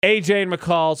AJ and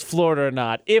McCall's Florida or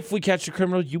Not. If we catch a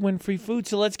criminal, you win free food.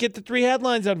 So let's get the 3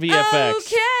 headlines on VFX.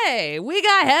 Okay, we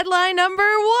got headline number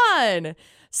 1.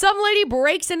 Some lady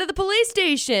breaks into the police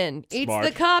station, eats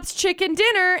the cops' chicken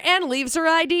dinner, and leaves her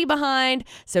ID behind,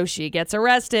 so she gets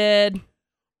arrested.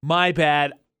 My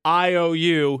bad. I owe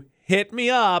you. Hit me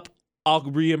up. I'll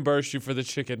reimburse you for the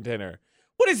chicken dinner.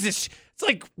 What is this? It's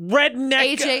like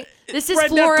redneck. AJ, this is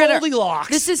Florida. Goldilocks.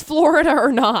 This is Florida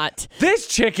or not. This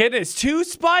chicken is too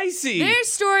spicy. There's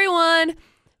story 1.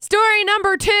 Story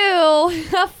number 2.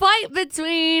 A fight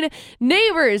between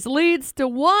neighbors leads to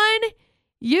one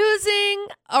using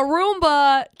a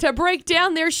Roomba to break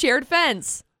down their shared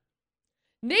fence.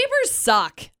 Neighbors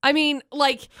suck. I mean,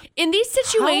 like, in these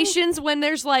situations when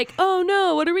there's like, oh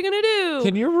no, what are we going to do?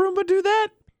 Can your Roomba do that?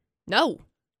 No.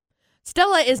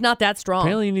 Stella is not that strong.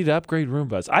 Apparently you need to upgrade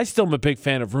Roombas. I still am a big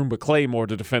fan of Roomba Claymore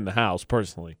to defend the house,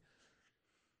 personally.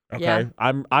 Okay?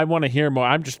 Yeah. I want to hear more.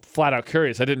 I'm just flat out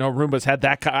curious. I didn't know Roombas had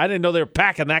that I didn't know they were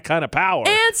packing that kind of power.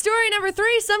 And story number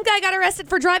 3, some guy got arrested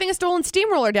for driving a stolen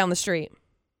steamroller down the street.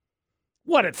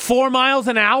 What, at 4 miles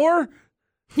an hour?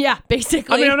 Yeah,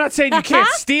 basically. I mean, I'm not saying you can't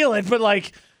steal it, but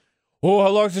like, oh, how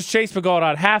long has this chase been going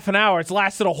on? Half an hour. It's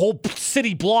lasted a whole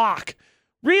city block.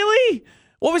 Really?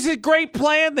 What was his great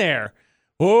plan there?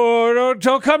 Oh,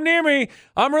 don't come near me.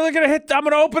 I'm really going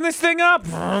to open this thing up.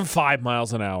 5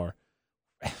 miles an hour.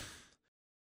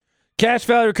 Cash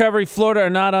Value Recovery, Florida or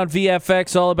Not on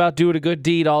VFX. All about doing a good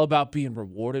deed. All about being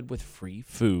rewarded with free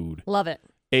food. Love it.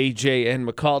 AJ and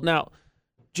McCall. Now,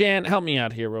 Jan, help me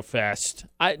out here real fast.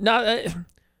 I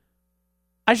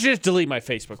should just delete my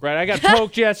Facebook, right? I got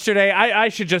poked yesterday. I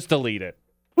should just delete it.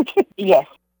 Yes.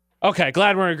 Okay,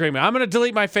 glad we're in agreement. I'm going to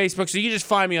delete my Facebook, so you just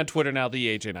find me on Twitter now,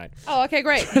 the AJ9. Oh, okay,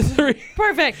 great.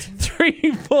 Perfect.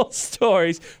 3 full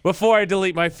stories before I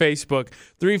delete my Facebook.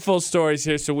 3 full stories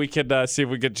here so we can see if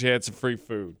we get a chance of free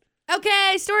food.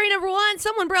 Okay, story number 1.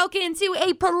 Someone broke into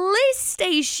a police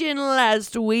station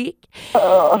last week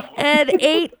and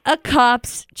ate a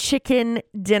cop's chicken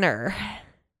dinner.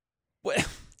 What?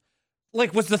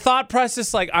 Like, was the thought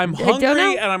process like, I'm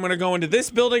hungry and I'm going to go into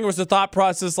this building? Or was the thought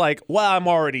process like, well, I'm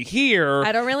already here.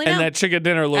 I don't really know. And that chicken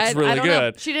dinner looks really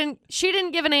good. Know. She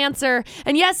didn't give an answer.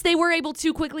 And yes, they were able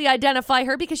to quickly identify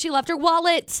her because she left her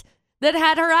wallet that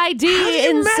had her ID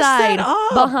inside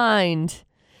behind.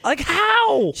 Like,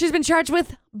 how? She's been charged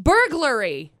with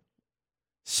burglary.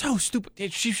 So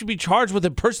stupid. She should be charged with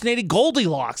impersonating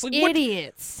Goldilocks. Like,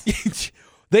 idiots.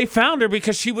 They found her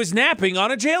because she was napping on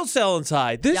a jail cell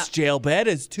inside. This jail bed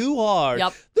is too hard.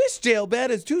 Yep. This jail bed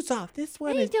is too soft. This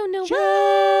one is don't know just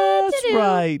what to do.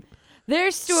 right.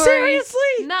 There's story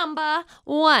Seriously? number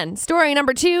 1. Story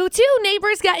number 2. 2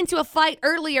 neighbors got into a fight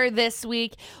earlier this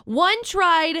week. One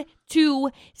tried to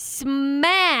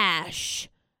smash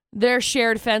their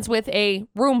shared fence with a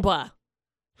Roomba.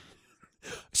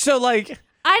 So, like,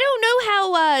 I don't know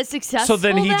how successful so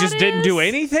then he just didn't do is.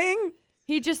 anything?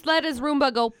 He just let his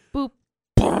Roomba go boop,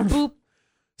 Boom. boop.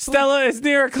 Stella is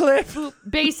near a cliff. Boop.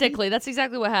 Basically, that's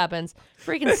exactly what happens.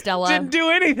 Freaking Stella. Didn't do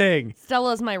anything.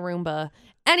 Stella's my Roomba.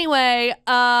 Anyway,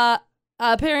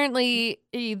 apparently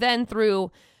he then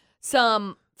threw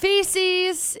some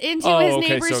feces into his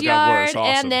neighbor's yard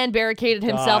and then barricaded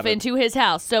himself into his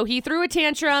house. So he threw a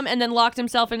tantrum and then locked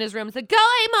himself in his room and said, "Go,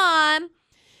 hey, Mom."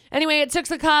 Anyway, it took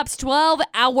the cops 12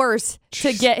 hours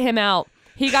to get him out.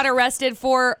 He got arrested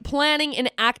for planning an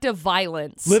act of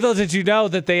violence. Little did you know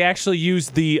that they actually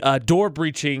used the door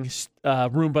breaching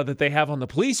Roomba that they have on the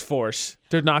police force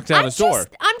to knock down his door.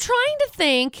 I'm trying to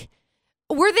think,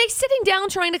 were they sitting down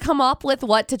trying to come up with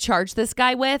what to charge this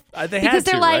guy with? Because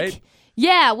they're like, right?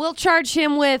 Yeah, we'll charge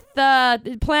him with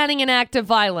planning an act of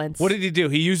violence. What did he do?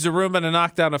 He used the Roomba to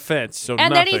knock down a fence. So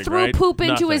and nothing, then he threw right? poop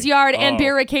into his yard and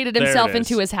barricaded himself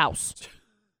into his house.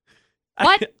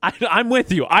 What? I'm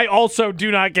with you. I also do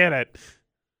not get it.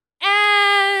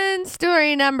 And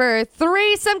story number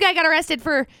 3. Some guy got arrested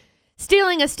for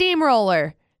stealing a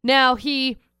steamroller. Now,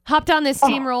 he hopped on this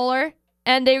steamroller,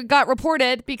 and they got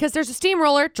reported because there's a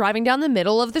steamroller driving down the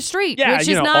middle of the street. Yeah, which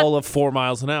is not, all of 4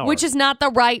 miles an hour. Which is not the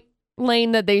right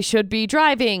lane that they should be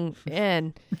driving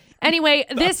in. Anyway,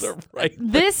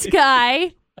 this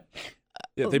guy...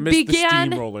 Yeah, they missed the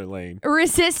steamroller lane.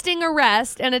 Resisting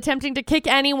arrest and attempting to kick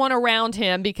anyone around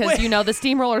him because, the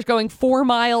steamroller's going 4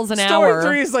 miles an hour.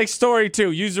 Story 3 is like story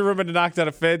 2. Use the Roomba to knock down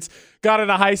a fence. Got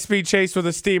in a high-speed chase with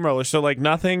a steamroller. So, like,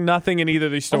 nothing in either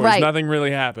of these stories. Right. Nothing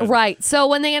really happened. Right. So,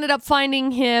 when they ended up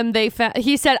finding him,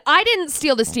 he said, "I didn't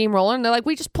steal the steamroller." And they're like,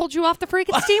 "We just pulled you off the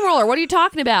freaking steamroller. What are you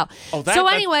talking about?" So,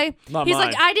 anyway, he's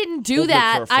like, "I didn't do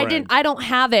that. I don't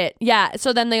have it." Yeah.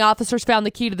 So, then the officers found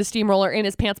the key to the steamroller in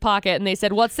his pants pocket. And they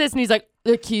said, "What's this?" And he's like,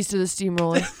 The keys to the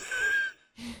steamroller.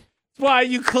 Why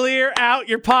you clear out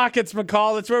your pockets,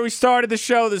 McCall. That's where we started the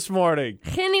show this morning.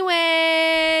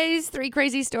 Anyways, 3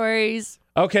 crazy stories.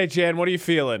 Okay, Jan, what are you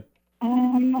feeling?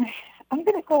 I'm going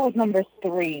to go with number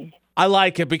 3. I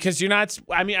like it because you're not,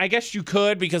 I mean, I guess you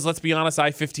could because let's be honest,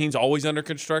 I-15 is always under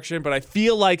construction, but I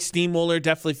feel like steamroller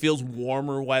definitely feels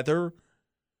warmer weather.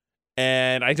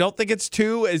 And I don't think it's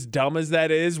 2, as dumb as that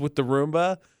is with the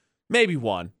Roomba. Maybe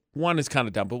 1. 1 is kind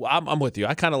of dumb, but I'm with you.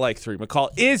 I kind of like 3. McCall,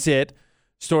 is it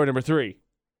story number 3?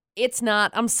 It's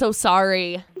not. I'm so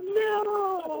sorry.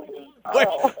 No.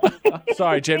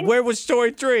 Sorry, Jen. Where was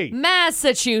story 3?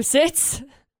 Massachusetts.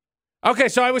 Okay,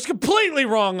 so I was completely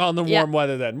wrong on the warm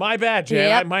weather then. My bad, Jan.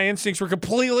 Yep. My instincts were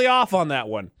completely off on that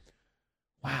one.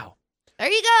 Wow. There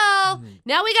you go.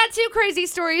 Now we got 2 crazy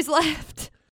stories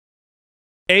left.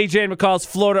 AJ and McCall's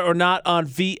Florida or Not on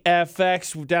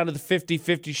VFX. We're down to the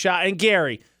 50-50 shot. And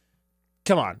Gary,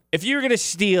 come on. If you were going to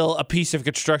steal a piece of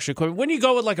construction equipment, wouldn't you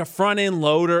go with like a front-end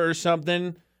loader or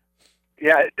something?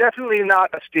 Yeah, definitely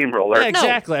not a steamroller. Yeah,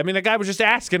 exactly. I mean, the guy was just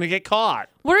asking to get caught.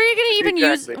 What are you going to even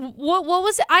Exactly. use? What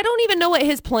was it? I don't even know what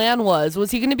his plan was.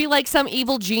 Was he going to be like some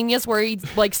evil genius where he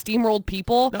like steamrolled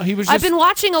people? No, he was I've just- been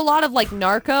watching a lot of like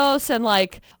Narcos and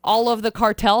like all of the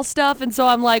cartel stuff, and so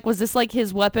I'm like, was this like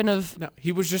his weapon of? No,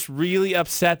 he was just really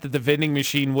upset that the vending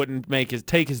machine wouldn't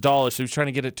take his dollar, so he was trying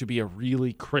to get it to be a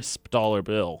really crisp dollar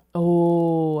bill.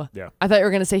 Oh, Yeah. I thought you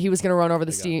were going to say he was going to run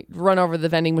over the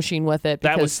vending machine with it.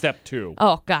 That was because- step 2.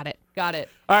 Oh, got it. All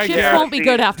right, Ships Ships won't be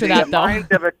good after that, though.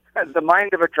 The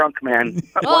mind of a drunk man. One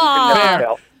can Aw. never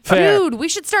tell. Fair. Dude, we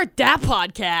should start that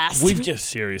podcast. We've just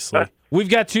seriously. We've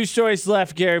got 2 stories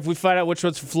left, Gary. If we find out which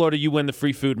one's from Florida, you win the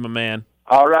free food, my man.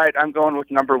 All right, I'm going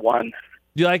with number 1.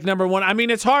 You like number 1? I mean,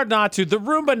 it's hard not to. The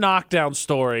Roomba knockdown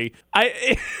story.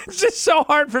 It's just so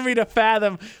hard for me to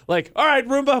fathom. Like, all right,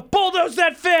 Roomba, bulldoze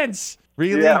that fence.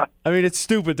 Really? Yeah. I mean, it's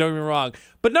stupid. Don't get me wrong.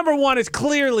 But number 1 is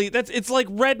clearly it's like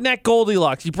redneck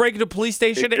Goldilocks. You break into a police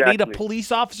station and eat a Exactly.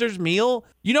 police officer's meal.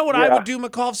 You know what I Yeah. would do,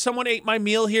 McCall, if someone ate my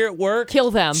meal here at work?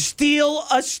 Kill them. Steal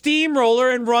a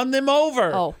steamroller and run them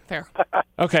over. Oh, fair.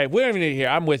 Okay, we don't even need to hear.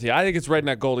 I'm with you. I think it's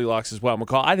redneck Goldilocks as well,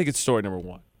 McCall. I think it's story number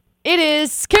 1. It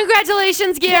is.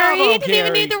 Congratulations, Gary. Bravo, You didn't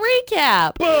even Gary. need the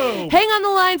recap. Boom. Hang on the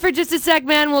line for just a sec,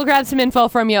 man. We'll grab some info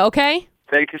from you, okay?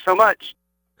 Thank you so much.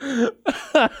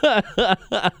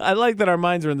 I like that our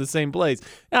minds are in the same place.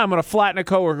 Yeah, I'm going to flatten a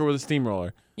coworker with a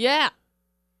steamroller. Yeah.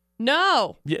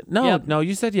 No. Yeah, no, Yep. no,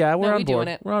 you said yeah. We're No, on we board.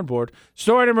 doing it. We're on board.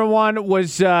 Story number 1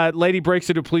 was lady breaks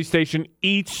into a police station,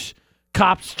 eats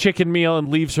cop's chicken meal, and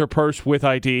leaves her purse with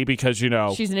ID because, you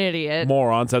know, She's an idiot.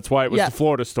 morons. That's why it was Yeah. the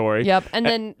Florida story. Yep. And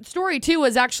then story 2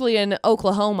 was actually in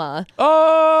Oklahoma.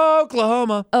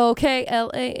 Oklahoma.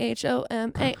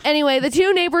 Oklahoma. Anyway, the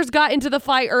 2 neighbors got into the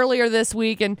fight earlier this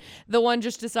week, and the one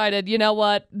just decided, you know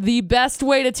what? The best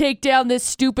way to take down this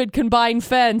stupid combined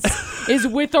fence is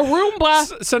with a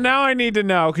Roomba. So now I need to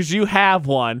know, because you have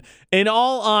one. In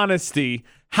all honesty,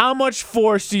 how much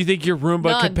force do you think your Roomba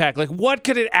None. could pack? Like, what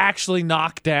could it actually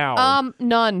knock down?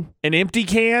 None. An empty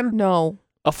can? No.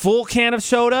 A full can of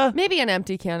soda? Maybe an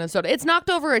empty can of soda. It's knocked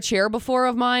over a chair before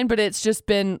of mine, but it's just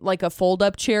been like a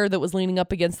fold-up chair that was leaning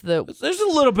up against the... There's a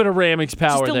little bit of ramming's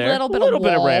power Just a there. little bit a little of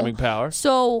bit of wall. ramming power.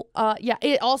 So, yeah,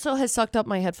 it also has sucked up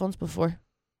my headphones before.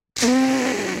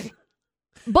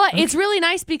 But it's really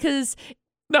nice because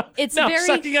No, It's no, very-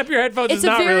 sucking up your headphones it's is a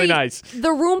not very, really nice. The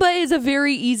Roomba is a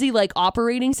very easy like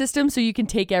operating system, so you can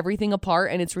take everything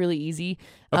apart and it's really easy.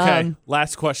 Okay,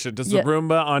 last question. Does yeah. the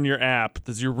Roomba on your app,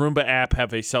 does your Roomba app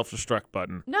have a self-destruct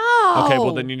button? No. Okay,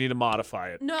 well then you need to modify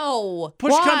it. No.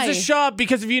 Push Why? comes to shove,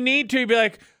 because if you need to, you'd be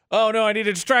like, oh no, I need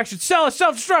a distraction. Sell a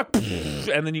self-destruct.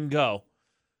 And then you can go.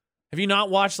 Have you not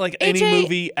watched like any AJ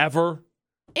movie ever?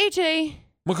 AJ,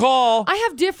 McCall. I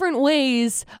have different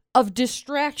ways of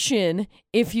distraction,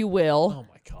 if you will. Oh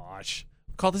my gosh.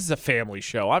 McCall, this is a family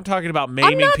show. I'm talking about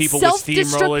maiming not people with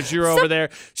self-destruct- steamrollers. You're over there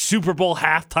Super Bowl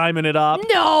halftiming it up.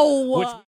 No. Which